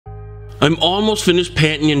I'm almost finished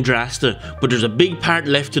painting Yndrasta, but there's a big part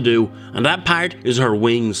left to do, and that part is her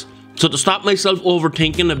wings. So to stop myself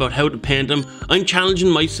overthinking about how to paint them, I'm challenging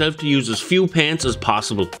myself to use as few paints as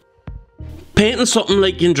possible. Painting something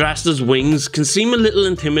like Yndrasta's wings can seem a little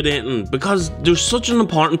intimidating because there's such an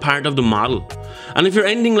important part of the model. And if you're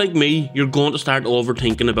anything like me, you're going to start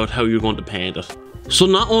overthinking about how you're going to paint it. So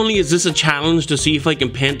not only is this a challenge to see if I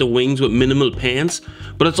can paint the wings with minimal paints,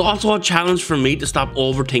 but it's also a challenge for me to stop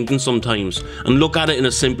overthinking sometimes and look at it in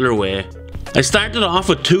a simpler way. I started off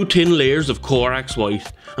with 2 thin layers of Corax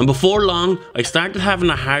white, and before long I started having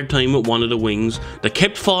a hard time with one of the wings that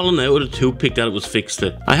kept falling out of the toothpick that it was fixed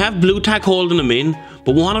to. I have blue tack holding them in,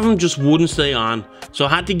 but one of them just wouldn't stay on, so I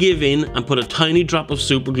had to give in and put a tiny drop of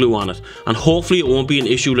super glue on it, and hopefully it won't be an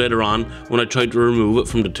issue later on when I try to remove it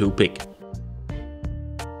from the toothpick.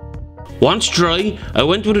 Once dry, I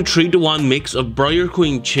went with a 3-to-1 mix of Briar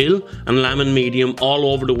Queen Chill and Lemon Medium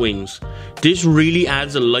all over the wings. This really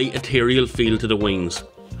adds a light ethereal feel to the wings.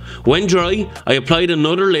 When dry, I applied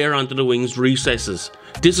another layer onto the wings' recesses.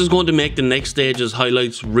 This is going to make the next stage's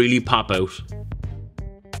highlights really pop out.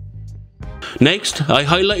 Next, I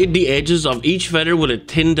highlighted the edges of each feather with a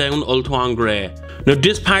thinned down Ulthuan Grey. Now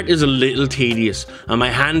this part is a little tedious and my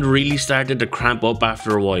hand really started to cramp up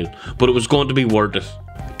after a while, but it was going to be worth it.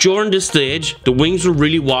 During this stage, the wings were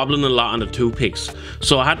really wobbling a lot on the toothpicks,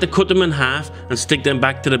 so I had to cut them in half and stick them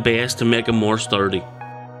back to the base to make them more sturdy.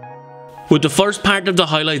 With the first part of the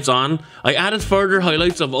highlights on, I added further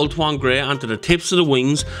highlights of Ulthuan Grey onto the tips of the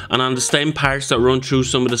wings and on the stem parts that run through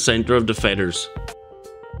some of the centre of the feathers.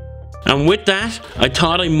 And with that, I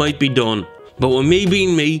thought I might be done, but with me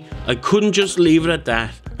being me, I couldn't just leave it at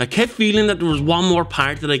that. I kept feeling that there was one more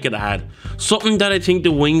part that I could add, something that I think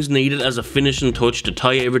the wings needed as a finishing touch to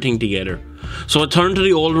tie everything together. So I turned to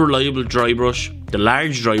the old reliable dry brush, the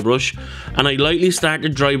large dry brush, and I lightly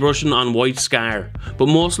started dry brushing on white scar, but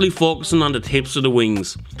mostly focusing on the tips of the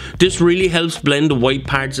wings. This really helps blend the white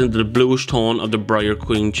parts into the bluish tone of the Briar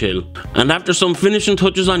Queen Chill. And after some finishing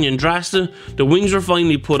touches on Yndrasta, the wings were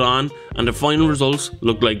finally put on and the final results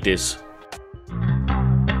look like this.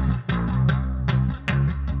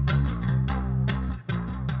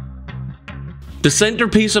 The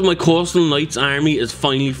centerpiece of my Coastal Knights army is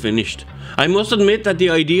finally finished. I must admit that the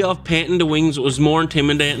idea of painting the wings was more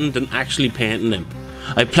intimidating than actually painting them.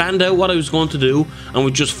 I planned out what I was going to do, and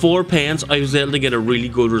with just 4 paints I was able to get a really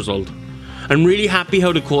good result. I'm really happy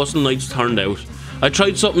how the Coastal Knights turned out. I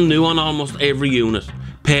tried something new on almost every unit.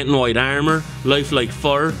 Painting white armour, lifelike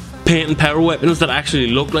fur, painting power weapons that actually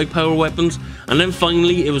look like power weapons, and then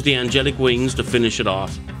finally it was the angelic wings to finish it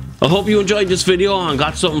off. I hope you enjoyed this video and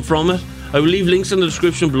got something from it. I will leave links in the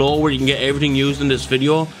description below where you can get everything used in this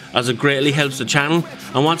video, as it greatly helps the channel.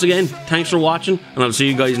 And once again, thanks for watching, and I'll see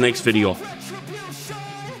you guys next video.